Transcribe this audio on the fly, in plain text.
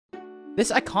This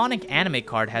iconic anime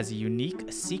card has a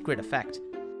unique secret effect.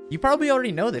 You probably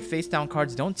already know that face down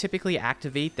cards don't typically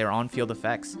activate their on-field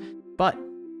effects, but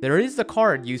there is a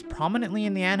card used prominently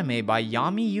in the anime by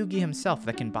Yami Yugi himself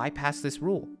that can bypass this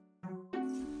rule.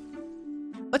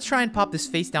 Let's try and pop this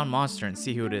face down monster and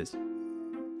see who it is.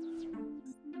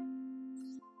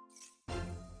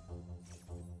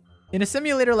 In a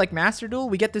simulator like Master Duel,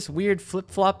 we get this weird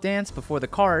flip-flop dance before the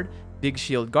card, Big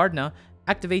Shield Gardna,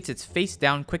 activates its face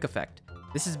down quick effect.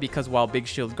 This is because while Big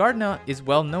Shield Gardna is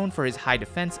well known for his high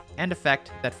defense and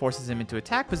effect that forces him into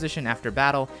attack position after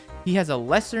battle, he has a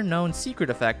lesser known secret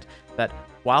effect that,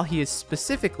 while he is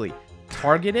specifically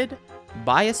targeted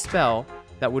by a spell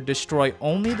that would destroy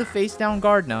only the face down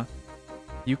Gardna,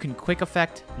 you can quick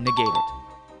effect negate it.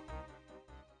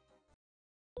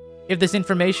 If this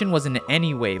information was in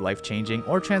any way life-changing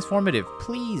or transformative,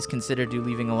 please consider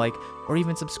leaving a like or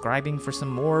even subscribing for some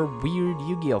more weird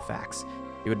Yu-Gi-Oh facts.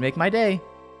 It would make my day.